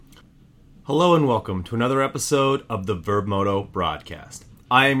Hello and welcome to another episode of the Vurbmoto broadcast.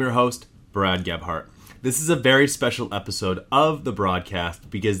 I am your host, Brad Gebhart. This is a very special episode of the broadcast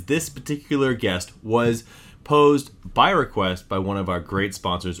because this particular guest was posed by request by one of our great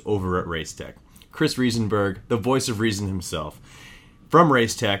sponsors over at Racetech. Chris Riesenberg, the voice of reason himself, from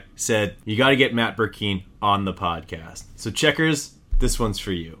Racetech, said, you got to get Matt Burkeen on the podcast. So Checkerz, this one's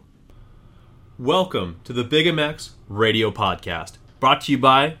for you. Welcome to the Big MX Radio Podcast, brought to you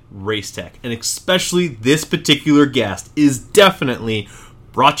by Racetech. And especially this particular guest is definitely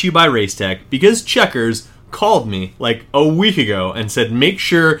brought to you by Racetech because Checkerz called me like a week ago and said, make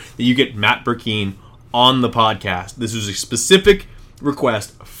sure that you get Matt Burkeen on the podcast. This was a specific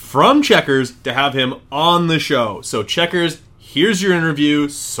request from Checkerz to have him on the show. So Checkerz, here's your interview.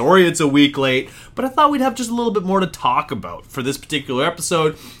 Sorry it's a week late, but I thought we'd have just a little bit more to talk about for this particular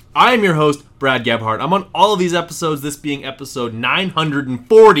episode. I am your host, Brad Gebhart. I'm on all of these episodes, this being episode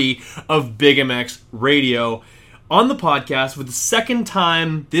 940 of Big MX Radio. On the podcast for the second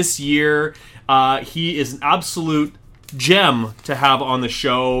time this year. He is an absolute gem to have on the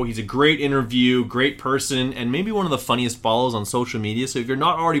show. He's a great interview, great person, and maybe one of the funniest follows on social media. So if you're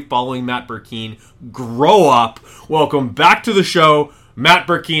not already following Matt Burkeen, grow up. Welcome back to the show, Matt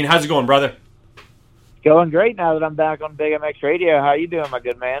Burkeen. How's it going, brother? Going great now that I'm back on Big MX Radio. How you doing, my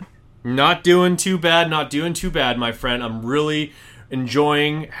good man? Not doing too bad, my friend. I'm really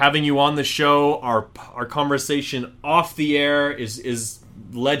enjoying having you on the show. Our conversation off the air is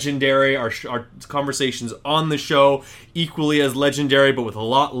legendary. Our conversations on the show equally as legendary, but with a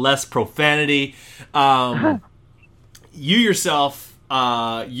lot less profanity. You yourself,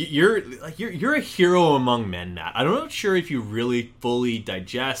 you're a hero among men, Matt. I'm not sure if you really fully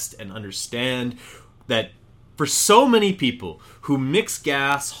digest and understand that for so many people who mix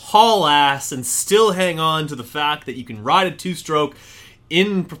gas, haul ass, and still hang on to the fact that you can ride a two-stroke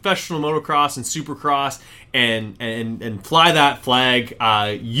in professional motocross and supercross and fly that flag,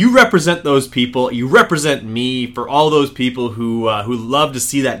 you represent those people. You represent me for all those people who love to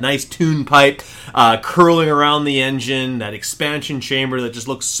see that nice tune pipe curling around the engine, that expansion chamber that just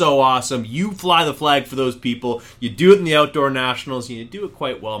looks so awesome. You fly the flag for those people. You do it in the Outdoor Nationals, and you do it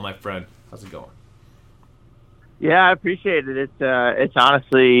quite well, my friend. How's it going? Yeah, I appreciate it. It's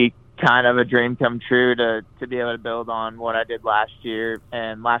honestly kind of a dream come true to be able to build on what I did last year.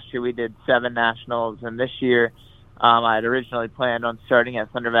 And last year we did 7 nationals, and this year I had originally planned on starting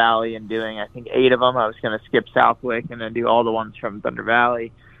at Thunder Valley and doing, I think, 8 of them. I was going to skip Southwick and then do all the ones from Thunder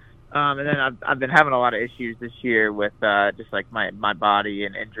Valley. And then I've been having a lot of issues this year with just like my body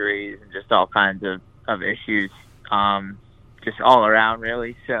and injuries and just all kinds of issues, just all around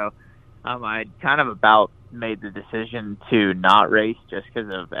really. So I kind of about made the decision to not race just because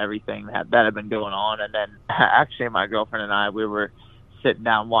of everything that had been going on. And then actually my girlfriend and I, we were sitting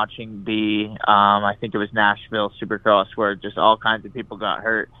down watching I think it was Nashville Supercross, where just all kinds of people got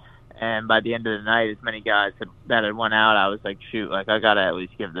hurt. And by the end of the night, as many guys that had went out, I was like, shoot, like I got to at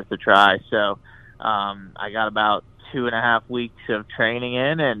least give this a try. So I got about 2.5 weeks of training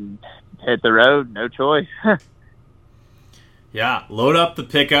in and hit the road, no choice. Yeah, load up the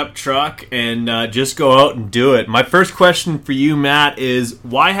pickup truck and just go out and do it. My first question for you, Matt, is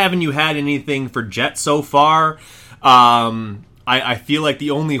why haven't you had anything for Jet so far? I feel like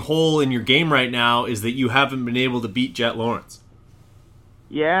the only hole in your game right now is that you haven't been able to beat Jet Lawrence.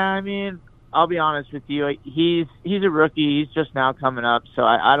 Yeah, I mean, I'll be honest with you. He's a rookie. He's just now coming up, so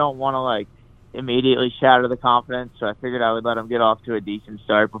I don't want to like immediately shatter the confidence. So I figured I would let him get off to a decent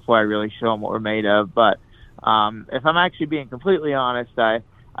start before I really show him what we're made of. But if I'm actually being completely honest, I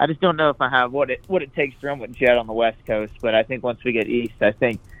just don't know if I have what it takes to run with Jet on the West Coast. But I think once we get east, I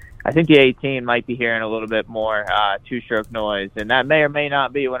think the 18 might be hearing a little bit more two-stroke noise, and that may or may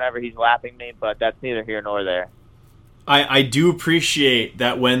not be whenever he's lapping me, but that's neither here nor there. I do appreciate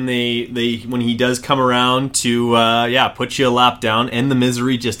that when when he does come around to put you a lap down, end the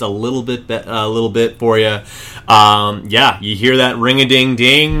misery just a little bit for you. You hear that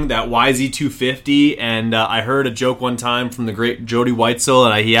ring-a-ding-ding, that YZ250, and I heard a joke one time from the great Jody Weitzel,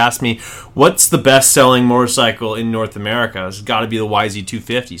 and he asked me, "What's the best-selling motorcycle in North America?" It's got to be the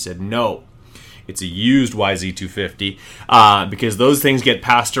YZ250. He said, "No. It's a used YZ250 because those things get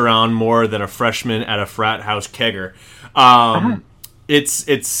passed around more than a freshman at a frat house kegger."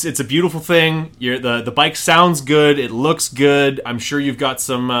 It's a beautiful thing. The bike sounds good. It looks good. I'm sure you've got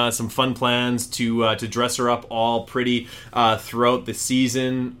some fun plans to dress her up all pretty throughout the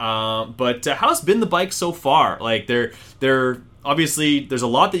season. But how's been the bike so far? Like they're obviously there's a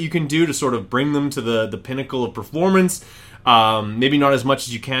lot that you can do to sort of bring them to the pinnacle of performance. Maybe not as much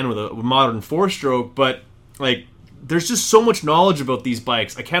as you can with a modern 4-stroke, but like there's just so much knowledge about these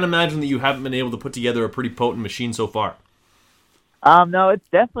bikes. I can't imagine that you haven't been able to put together a pretty potent machine so far. No, it's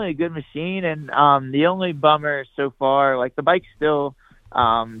definitely a good machine, and the only bummer so far, like the bike's still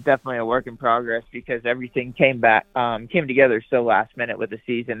definitely a work in progress because everything came together so last minute with the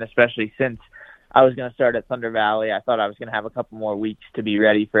season, especially since I was going to start at Thunder Valley. I thought I was going to have a couple more weeks to be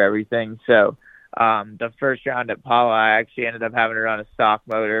ready for everything. So the first round at Paula, I actually ended up having to run a stock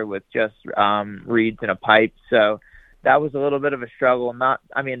motor with just reeds and a pipe. So that was a little bit of a struggle.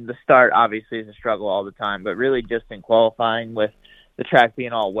 The start obviously is a struggle all the time, but really just in qualifying with the track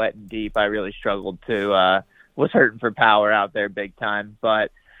being all wet and deep, I really struggled was hurting for power out there big time.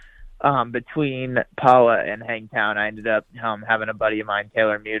 But between Paula and Hangtown, I ended up having a buddy of mine,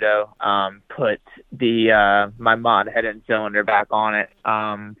 Taylor Muto, put my mod head and cylinder back on it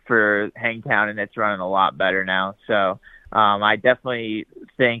for Hangtown, and it's running a lot better now. So I definitely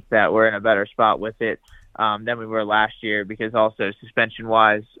think that we're in a better spot with it than we were last year, because also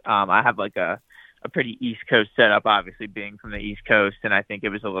suspension-wise, I have like a pretty East Coast setup, obviously being from the East Coast, and I think it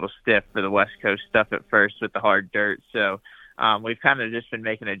was a little stiff for the West Coast stuff at first with the hard dirt. So we've kind of just been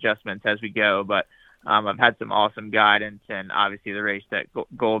making adjustments as we go, but I've had some awesome guidance, and obviously the race that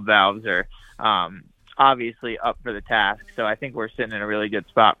gold valves are obviously up for the task. So I think we're sitting in a really good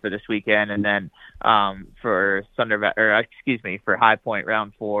spot for this weekend. And then for High Point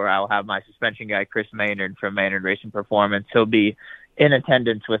round 4, I'll have my suspension guy, Chris Maynard from Maynard Racing Performance. He'll be in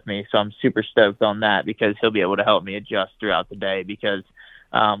attendance with me, so I'm super stoked on that because he'll be able to help me adjust throughout the day, because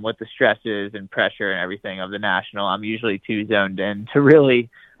with the stresses and pressure and everything of the National, I'm usually too zoned in to really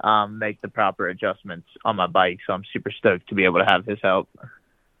make the proper adjustments on my bike. So I'm super stoked to be able to have his help.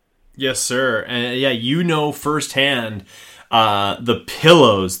 Yes, sir. And yeah, firsthand the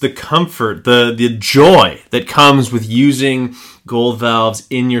pillows, the comfort, the joy that comes with using gold valves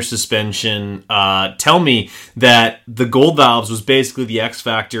in your suspension. Tell me that the gold valves was basically the X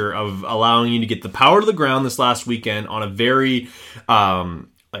factor of allowing you to get the power to the ground this last weekend on a very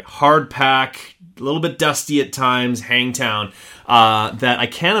hard pack, a little bit dusty at times, Hangtown, that I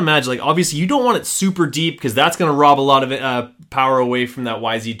can't imagine. Like, obviously you don't want it super deep because that's going to rob a lot of power away from that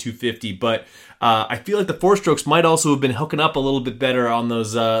YZ250, but I feel like the 4-strokes might also have been hooking up a little bit better on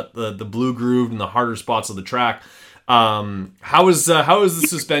those the blue groove and the harder spots of the track. How is the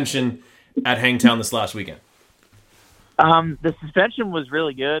suspension at Hangtown this last weekend? The suspension was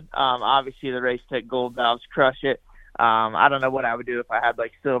really good. Obviously the race tech gold valves crush it. I don't know what I would do if I had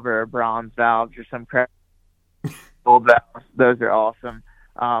like silver or bronze valves or some crap. Gold valves, those are awesome.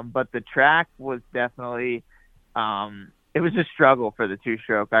 But the track was definitely it was a struggle for the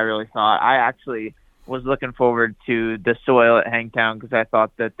 2-stroke. I really thought. I actually was looking forward to the soil at Hangtown because I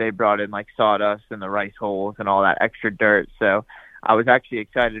thought that they brought in like sawdust and the rice holes and all that extra dirt. So I was actually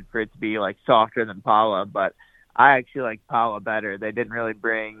excited for it to be like softer than Paula, but I actually like Paula better. They didn't really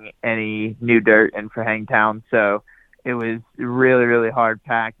bring any new dirt in for Hangtown, so it was really, really hard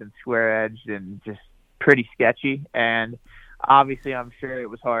packed and square edged and just pretty sketchy. And obviously, I'm sure it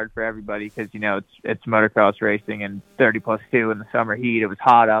was hard for everybody because, it's motocross racing and 30+2 in the summer heat. It was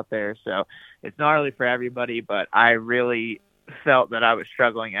hot out there, so it's gnarly for everybody. But I really felt that I was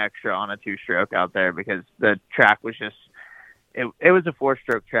struggling extra on a 2-stroke out there because the track was just it was a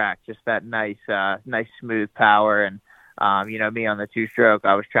 4-stroke track, just that nice smooth power. And me on the 2-stroke,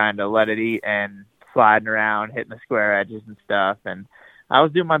 I was trying to let it eat and sliding around, hitting the square edges and stuff, and I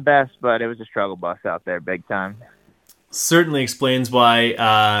was doing my best, but it was a struggle bus out there big time. Certainly explains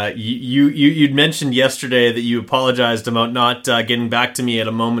why you'd mentioned yesterday that you apologized about not getting back to me at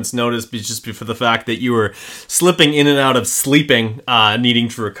a moment's notice just for the fact that you were slipping in and out of sleeping, needing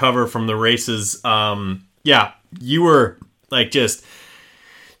to recover from the races. You were like just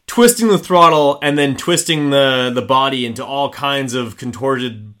twisting the throttle and then twisting the body into all kinds of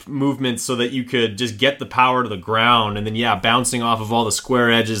contorted movements so that you could just get the power to the ground, and then bouncing off of all the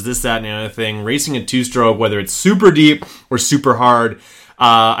square edges, this, that, and the other thing. Racing a 2-stroke, whether it's super deep or super hard,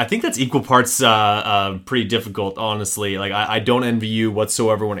 I think that's equal parts pretty difficult, honestly. Like, I don't envy you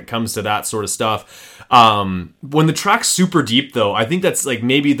whatsoever when it comes to that sort of stuff. When the track's super deep, though, I think that's like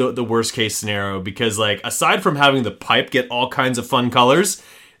maybe the worst case scenario, because like aside from having the pipe get all kinds of fun colors,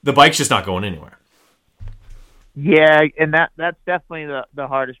 the bike's just not going anywhere. Yeah, and that's definitely the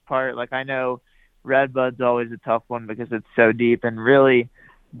hardest part. Like, I know Redbud's always a tough one because it's so deep, and really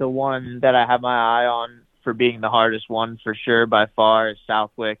the one that I have my eye on for being the hardest one for sure by far is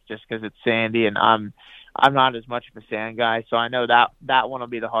Southwick, just because it's sandy, and I'm not as much of a sand guy, so I know that one will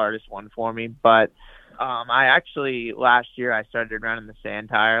be the hardest one for me. But I actually last year I started running the sand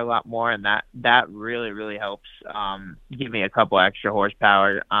tire a lot more, and that really, really helps give me a couple extra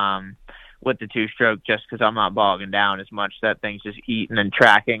horsepower. with the two-stroke just because I'm not bogging down as much. That thing's just eating and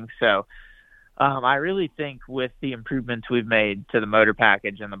tracking. So I really think with the improvements we've made to the motor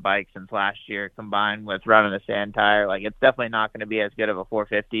package and the bike since last year, combined with running a sand tire, like it's definitely not going to be as good of a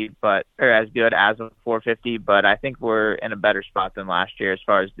 450, or as good as a 450. But I think we're in a better spot than last year as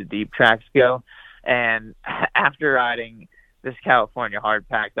far as the deep tracks go. And after riding this California hard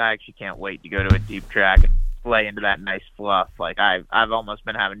pack, I actually can't wait to go to a deep track and lay into that nice fluff. Like I've almost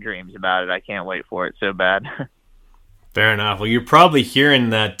been having dreams about it. I can't wait for it so bad. Fair enough. Well, you're probably hearing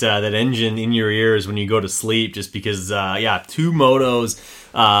that engine in your ears when you go to sleep, just because, two motos,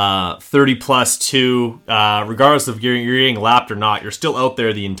 30 plus two, regardless of you're getting lapped or not, you're still out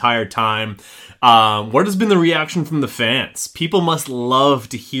there the entire time. What has been the reaction from the fans? People must love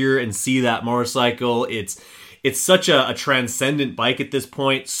to hear and see that motorcycle. It's such a transcendent bike at this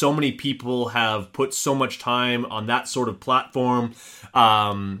point. So many people have put so much time on that sort of platform,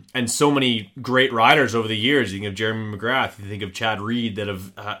 and so many great riders over the years. You think of Jeremy McGrath, you think of Chad Reed that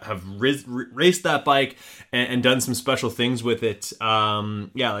have raced that bike and done some special things with it.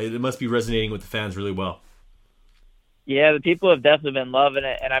 It must be resonating with the fans really well. Yeah, the people have definitely been loving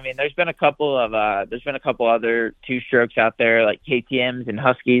it, and I mean, there's been a couple other two strokes out there like KTM's and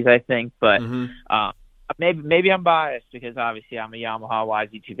Huskies, I think, but. Maybe I'm biased because obviously I'm a Yamaha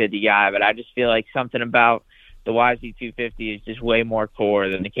YZ250 guy, but I just feel like something about the YZ250 is just way more core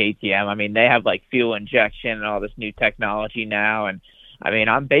than the KTM. I mean, they have like fuel injection and all this new technology now, and I mean,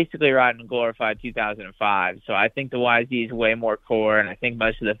 I'm basically riding a glorified 2005, so I think the YZ is way more core, and I think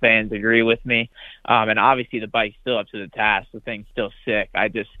most of the fans agree with me. And obviously the bike's still up to the task. The thing's still sick. I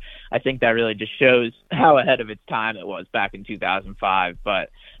think that really just shows how ahead of its time it was back in 2005. But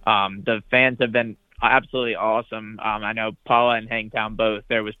the fans have been absolutely awesome. I know Paula and Hangtown both,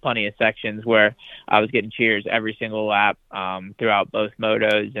 there was plenty of sections where I was getting cheers every single lap throughout both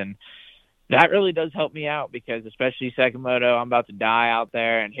motos, and that really does help me out because especially second moto, I'm about to die out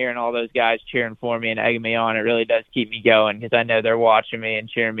there, and hearing all those guys cheering for me and egging me on, it really does keep me going because I know they're watching me and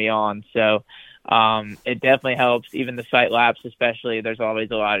cheering me on. So it definitely helps. Even the sight laps especially, there's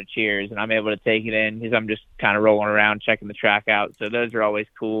always a lot of cheers, and I'm able to take it in because I'm just kind of rolling around checking the track out, so those are always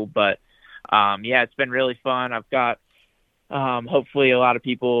cool. But it's been really fun. I've got hopefully a lot of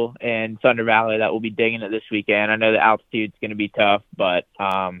people in Thunder Valley that will be digging it this weekend. I know the altitude's going to be tough, but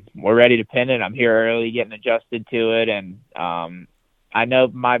we're ready to pin it. I'm here early getting adjusted to it, and I know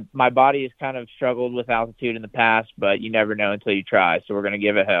my body has kind of struggled with altitude in the past, but you never know until you try, so we're going to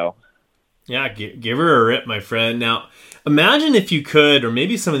give it hell. Yeah, give her a rip, my friend. Now, imagine if you could, or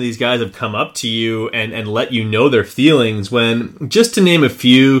maybe some of these guys have come up to you and let you know their feelings when, just to name a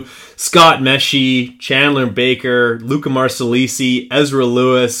few, Scott Meshy, Chandler Baker, Luca Marsalisi, Ezra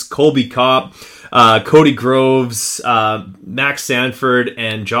Lewis, Colby Kopp, Cody Groves, Max Sanford,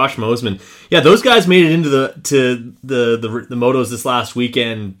 and Josh Mosman. Yeah, those guys made it into the motos this last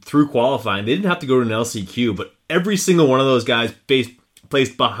weekend through qualifying. They didn't have to go to an LCQ, but every single one of those guys placed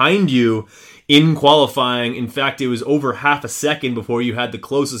behind you in qualifying. In fact, it was over half a second before you had the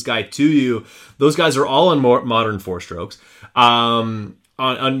closest guy to you. Those guys are all on modern four strokes.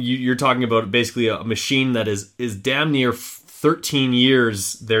 You're talking about basically a machine that is damn near 13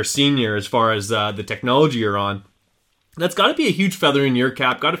 years their senior as far as the technology you're on. That's got to be a huge feather in your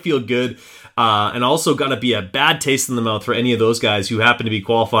cap. Got to feel good, and also got to be a bad taste in the mouth for any of those guys who happen to be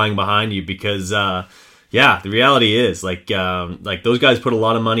qualifying behind you because. The reality is like those guys put a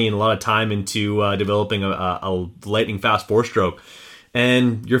lot of money and a lot of time into developing a lightning fast four stroke,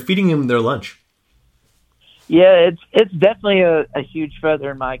 and you're feeding them their lunch. Yeah, it's definitely a huge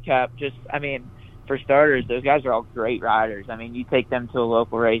feather in my cap. Just, I mean, for starters, those guys are all great riders. I mean, you take them to a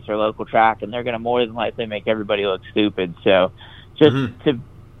local race or local track, and they're going to more than likely make everybody look stupid. So just to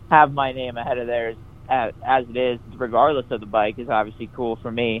have my name ahead of theirs as it is, regardless of the bike, is obviously cool for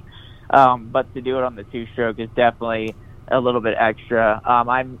me. But to do it on the two-stroke is definitely a little bit extra.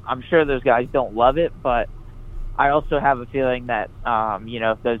 I'm sure those guys don't love it, but I also have a feeling that,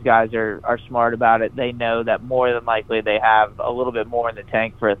 if those guys are smart about it, they know that more than likely they have a little bit more in the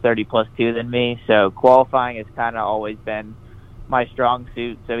tank for a 30+2 than me. So qualifying has kind of always been my strong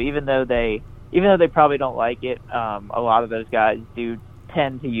suit. So even though they probably don't like it, a lot of those guys do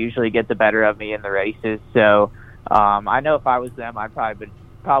tend to usually get the better of me in the races. So I know if I was them, I'd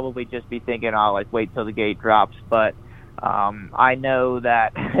probably just be thinking, wait till the gate drops. But I know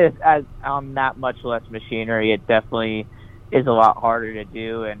that as on that much less machinery, it definitely is a lot harder to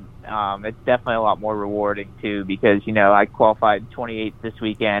do, and it's definitely a lot more rewarding too because I qualified 28th this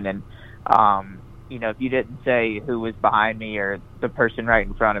weekend, and if you didn't say who was behind me or the person right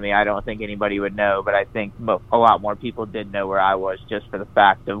in front of me, I don't think anybody would know. But I think a lot more people did know where I was just for the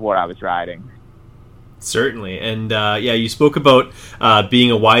fact of what I was riding. Certainly. And you spoke about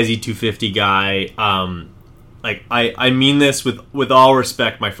being a YZ250 guy. I mean this with all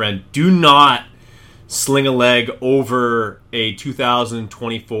respect, my friend. Do not sling a leg over a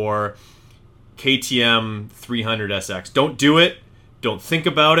 2024 KTM 300 SX. Don't do it. Don't think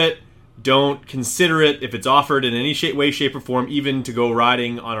about it. Don't consider it if it's offered in any way, shape, or form, even to go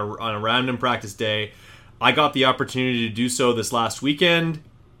riding on a random practice day. I got the opportunity to do so this last weekend.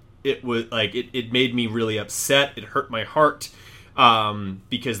 It was it made me really upset. It hurt my heart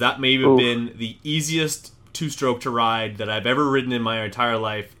because that may have been the easiest two-stroke to ride that I've ever ridden in my entire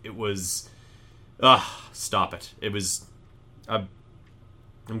life. It was, stop it. It was.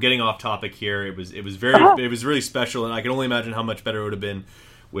 I'm getting off topic here. It was really special, and I can only imagine how much better it would have been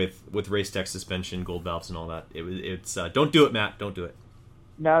with race tech suspension, gold valves, and all that. It's don't do it, Matt. Don't do it.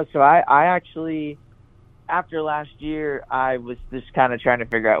 No, so I actually, after last year, I was just kind of trying to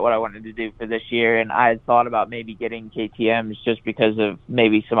figure out what I wanted to do for this year, and I had thought about maybe getting KTMs just because of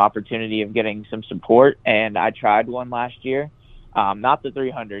maybe some opportunity of getting some support, and I tried one last year, not the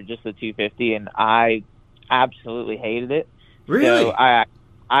 300, just the 250, and I absolutely hated it. Really? So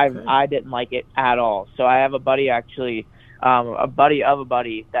I didn't like it at all. So I have a buddy actually, a buddy of a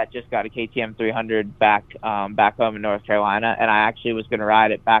buddy that just got a KTM 300 back home in North Carolina, and I actually was going to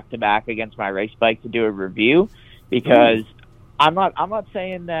ride it back to back against my race bike to do a review because I'm not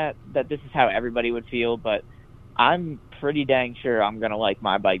saying that this is how everybody would feel, but I'm pretty dang sure I'm going to like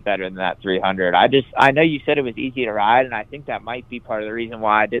my bike better than that 300. I know you said it was easy to ride, and I think that might be part of the reason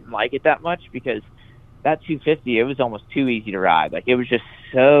why I didn't like it that much, because that 250, it was almost too easy to ride. Like, it was just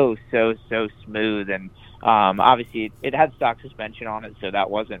so smooth, and obviously it had stock suspension on it, so that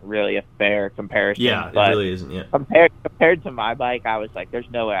wasn't really a fair comparison. Yeah, but it really isn't. Yeah. Compared to my bike, I was like, there's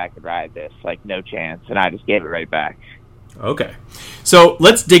no way I could ride this. Like, no chance, and I just gave it right back. Okay, so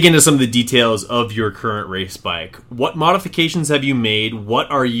let's dig into some of the details of your current race bike. What modifications have you made? What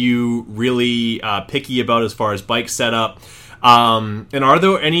are you really picky about as far as bike setup? And are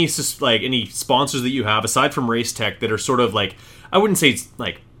there any sponsors that you have aside from Race Tech that are sort of like, I wouldn't say it's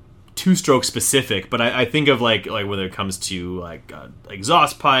like two-stroke specific, but I think of like whether it comes to like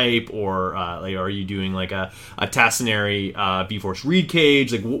exhaust pipe or are you doing like a Tassinary V-Force reed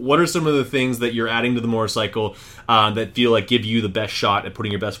cage? Like, what are some of the things that you're adding to the motorcycle that feel like give you the best shot at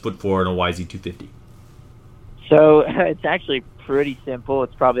putting your best foot forward on a YZ250? So it's actually pretty simple.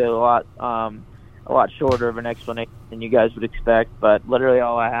 It's probably a lot shorter of an explanation than you guys would expect, but literally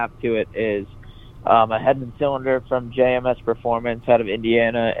all I have to it is a head and cylinder from JMS Performance out of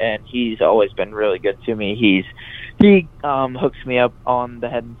Indiana, and he's always been really good to me. He hooks me up on the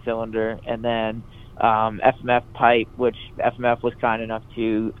head and cylinder, and then FMF pipe, which FMF was kind enough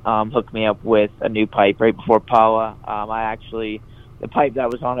to hook me up with a new pipe right before Paula. The pipe that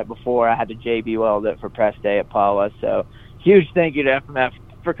was on it before, I had to JB weld it for press day at Paula, so huge thank you to FMF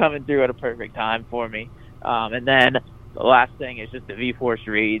for coming through at a perfect time for me. And then the last thing is just the V-Force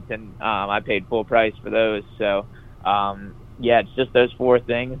reeds, and I paid full price for those. So, it's just those four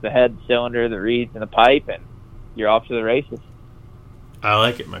things: the head, cylinder, the reeds, and the pipe, and you're off to the races. I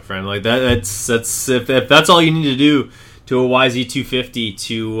like it, my friend. Like that's if that's all you need to do to a YZ250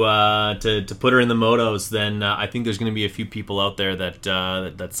 to put her in the motos, then I think there's going to be a few people out there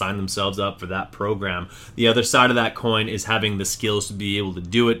that sign themselves up for that program. The other side of that coin is having the skills to be able to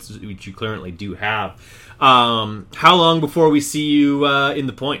do it, which you currently do have. How long before we see you in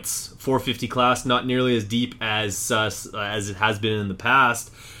the points? 450 class, not nearly as deep as it has been in the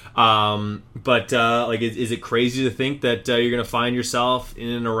past. But is it crazy to think that you're going to find yourself in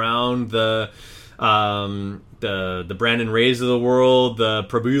and around the Brandon Rays of the world, the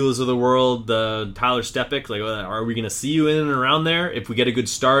Prabulas of the world, the Tyler Stepik? Like, are we going to see you in and around there if we get a good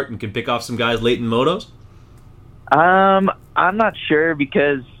start and can pick off some guys late in motos? I'm not sure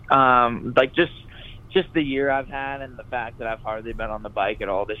because just the year I've had and the fact that I've hardly been on the bike at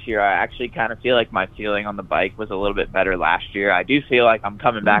all this year, I actually kind of feel like my feeling on the bike was a little bit better last year. I do feel like I'm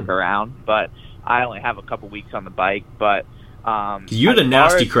coming back around, but I only have a couple weeks on the bike. But you had a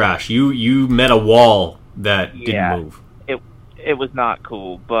nasty crash. You met a wall that didn't move. It was not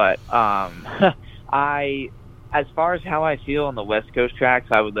cool, but as far as how I feel on the West Coast tracks,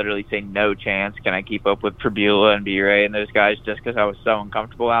 I would literally say no chance can I keep up with Prabula and B-Ray and those guys just because I was so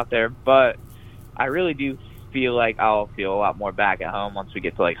uncomfortable out there. But I really do feel like I'll feel a lot more back at home once we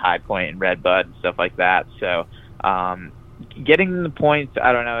get to like High Point and Red Bud and stuff like that. So getting the points,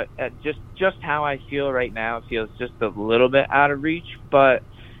 I don't know, just how I feel right now, it feels just a little bit out of reach, but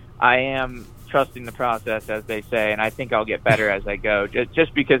I am trusting the process, as they say, and I think I'll get better as I go.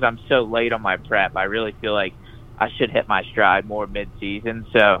 Just because I'm so late on my prep, I really feel like I should hit my stride more mid-season.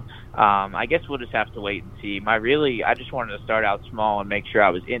 So I guess we'll just have to wait and see. I just wanted to start out small and make sure I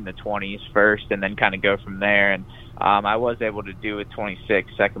was in the 20s first, and then kind of go from there. And I was able to do a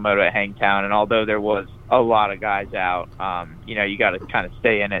 26 second moto at Hangtown, and although there was a lot of guys out, you got to kind of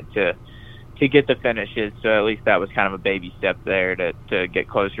stay in it to get the finishes. So at least that was kind of a baby step there to get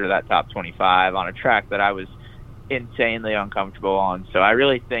closer to that top 25 on a track that I was insanely uncomfortable on. So I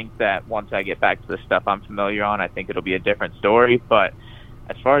really think that once I get back to the stuff I'm familiar on, I think it'll be a different story. But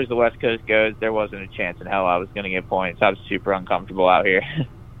as far as the West Coast goes, there wasn't a chance in hell I was going to get points. I was super uncomfortable out here.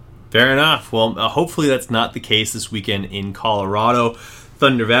 Fair enough. Well, hopefully that's not the case this weekend in Colorado,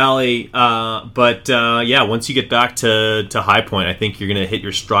 Thunder Valley. But once you get back to High Point, I think you're going to hit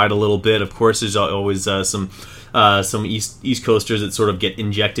your stride a little bit. Of course, there's always some East Coasters that sort of get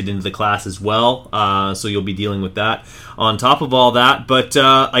injected into the class as well. So you'll be dealing with that on top of all that. But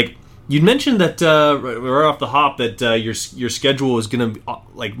you mentioned that right off the hop that your schedule is going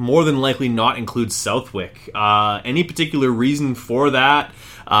to more than likely not include Southwick. Any particular reason for that?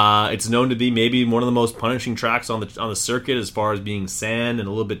 It's known to be maybe one of the most punishing tracks on the circuit as far as being sand and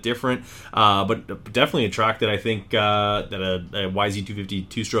a little bit different, but definitely a track that I think that a YZ250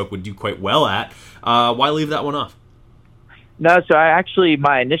 two-stroke would do quite well at. Why leave that one off? No, so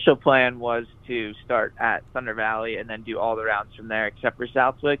my initial plan was to start at Thunder Valley and then do all the rounds from there except for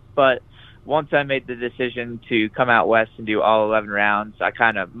Southwick. But once I made the decision to come out west and do all 11 rounds,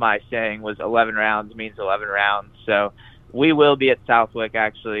 my saying was 11 rounds means 11 rounds. So we will be at Southwick,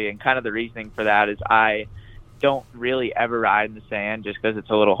 actually, and kind of the reasoning for that is I don't really ever ride in the sand just because it's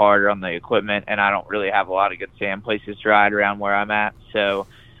a little harder on the equipment, and I don't really have a lot of good sand places to ride around where I'm at. So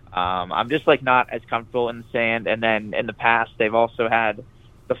I'm just not as comfortable in the sand. And then in the past, they've also had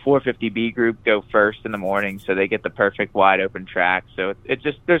the 450B group go first in the morning, so they get the perfect wide open track. So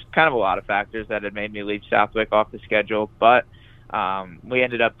there's kind of a lot of factors that had made me leave Southwick off the schedule, but we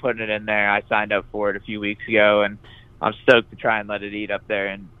ended up putting it in there. I signed up for it a few weeks ago, and I'm stoked to try and let it eat up there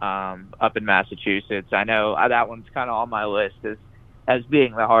and up in Massachusetts. I know that one's kind of on my list as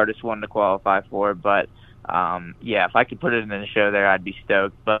being the hardest one to qualify for, but if I could put it in the show there, I'd be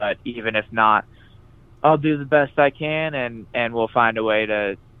stoked. But even if not, I'll do the best I can, and we'll find a way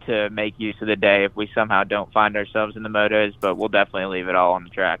to make use of the day if we somehow don't find ourselves in the motos, but we'll definitely leave it all on the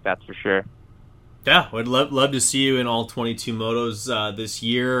track, that's for sure. Yeah, would love to see you in all 22 motos this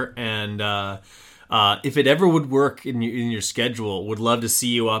year, and if it ever would work in your schedule, would love to see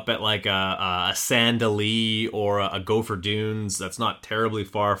you up at a Sandali or a Gopher Dunes. That's not terribly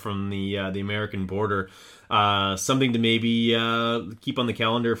far from the American border. Something to maybe keep on the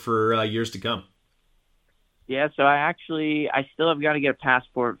calendar for years to come. Yeah, so I still have got to get a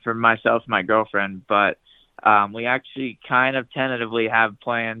passport for myself and my girlfriend, but we actually kind of tentatively have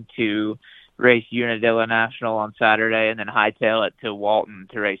planned to race Unadilla National on Saturday and then hightail it to Walton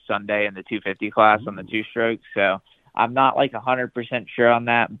to race Sunday in the 250 class on the two-stroke. So I'm not 100% sure on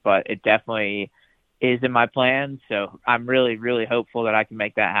that, but it definitely is in my plans. So I'm really, really hopeful that I can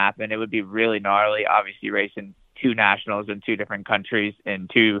make that happen. It would be really gnarly, obviously racing two nationals in two different countries in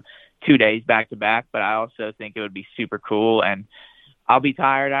two days back to back, but I also think it would be super cool, and I'll be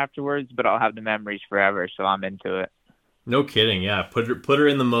tired afterwards, but I'll have the memories forever. So I'm into it. No kidding, yeah. Put her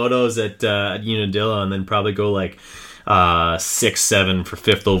in the motos at Unadilla, and then probably go 6-7 for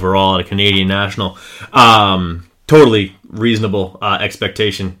 5th overall at a Canadian National. Totally reasonable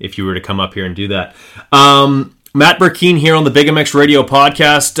expectation if you were to come up here and do that. Matt Burkeen here on the Big MX Radio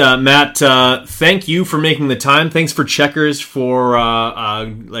Podcast. Matt, thank you for making the time. Thanks for Checkerz for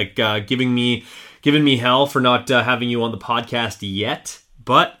giving me hell for not having you on the podcast yet,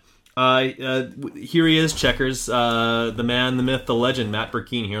 but. Here he is, Checkerz, the man, the myth, the legend, Matt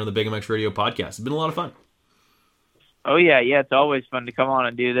Burkeen here on the Big MX Radio Podcast. It's been a lot of fun. Oh yeah, it's always fun to come on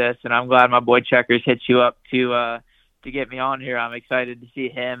and do this, and I'm glad my boy Checkerz hit you up to get me on here. I'm excited to see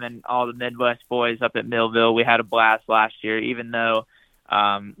him and all the Midwest boys up at Millville. We had a blast last year, even though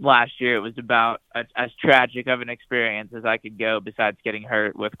last year it was about as tragic of an experience as I could go, besides getting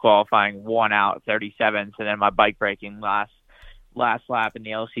hurt with qualifying 1 out 37th, and then my bike breaking last lap in the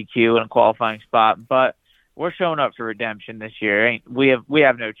LCQ in a qualifying spot. But we're showing up for redemption this year. We have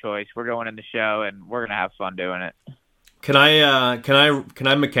no choice. We're going in the show, and we're gonna have fun doing it. Can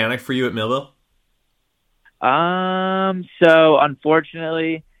I mechanic for you at Millville? So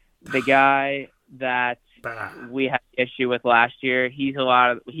unfortunately, the guy that we had issue with last year, he's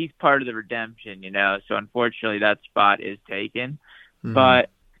part of the redemption, So unfortunately, that spot is taken. Mm-hmm. But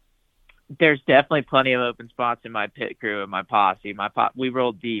There's definitely plenty of open spots in my pit crew and my posse. We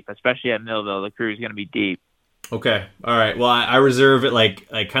roll deep, especially at Millville. The crew's going to be deep. Okay. All right. Well, I reserve it like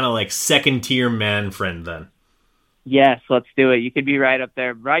kind of like second tier man friend then. Yes, let's do it. You could be right up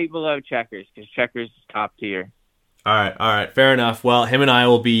there, right below Checkerz, because Checkerz is top tier. All right. Fair enough. Well, him and I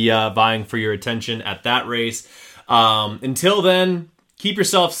will be vying for your attention at that race. Until then, keep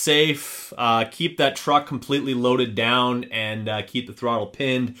yourself safe. Keep that truck completely loaded down and keep the throttle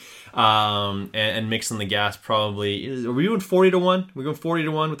pinned and mixing the gas probably. Are we doing 40 to 1? We're going 40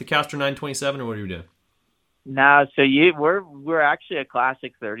 to 1 with the Caster 927 or what are we doing? No, so we're actually a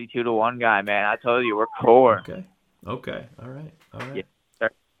classic 32 to 1 guy, man. I told you we're core. Okay. All right. Yeah,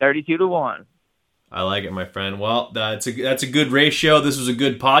 32 to 1. I like it, my friend. Well, that's a good ratio. This was a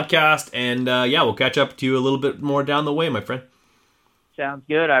good podcast, and we'll catch up to you a little bit more down the way, my friend. Sounds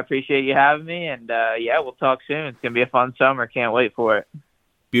good. I appreciate you having me, and we'll talk soon. It's gonna be a fun summer. Can't wait for it.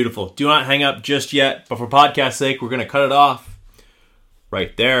 Beautiful. Do not hang up just yet, but for podcast's sake, we're gonna cut it off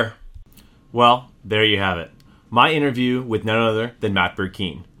right there. Well, there you have it. My interview with none other than Matt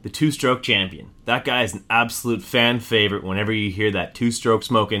Burkeen, the two-stroke champion. That guy is an absolute fan favorite whenever you hear that two-stroke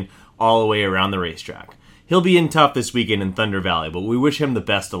smoking all the way around the racetrack. He'll be in tough this weekend in Thunder Valley, but we wish him the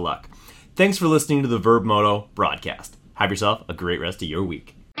best of luck. Thanks for listening to the Vurbmoto broadcast. Have yourself a great rest of your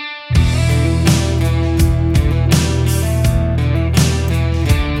week.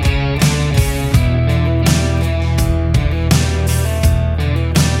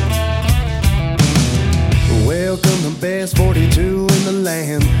 Welcome to best 42 in the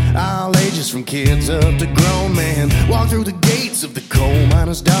land. All ages from kids up to grown men. Walk through the gates of the coal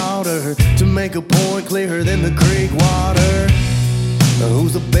miner's daughter to make a point clearer than the creek water.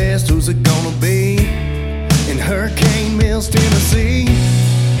 Who's the best? Who's it gonna be? In Hurricane Mills, Tennessee.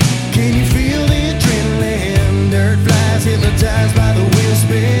 Can you feel the adrenaline? Dirt flies hypnotized by the wheel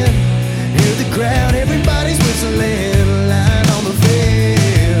spin. Hear the crowd, everybody's whistling. Line on the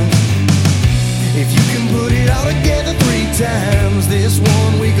fence. If you can put it all together 3 times, this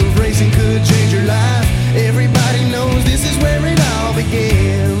 1 week of racing could change your life. Everybody knows this is where it all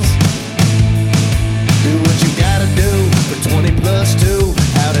begins. Do what you gotta do for 20 plus 2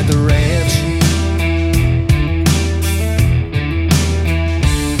 out at the ranch.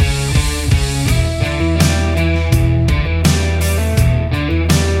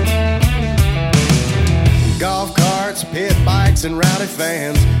 Golf carts, pit bikes, and rowdy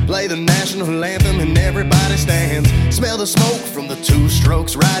fans play the national anthem and everybody stands. Smell the smoke from the two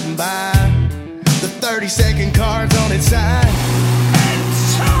strokes riding by. The 30-second card's on its side.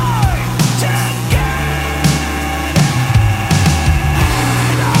 It's time to get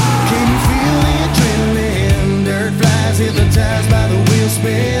it on. Can you feel the adrenaline? Dirt flies hypnotized by the wheel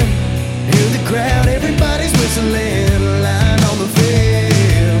spin. Hear the crowd, everybody's whistling. Line on the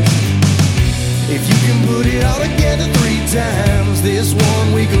fence. If you can put it all together 3 times, this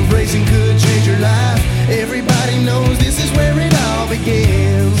 1 week of racing could change your life. Everybody knows this is where it all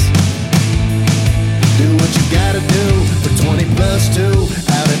begins. Do what you gotta do for 20 plus 2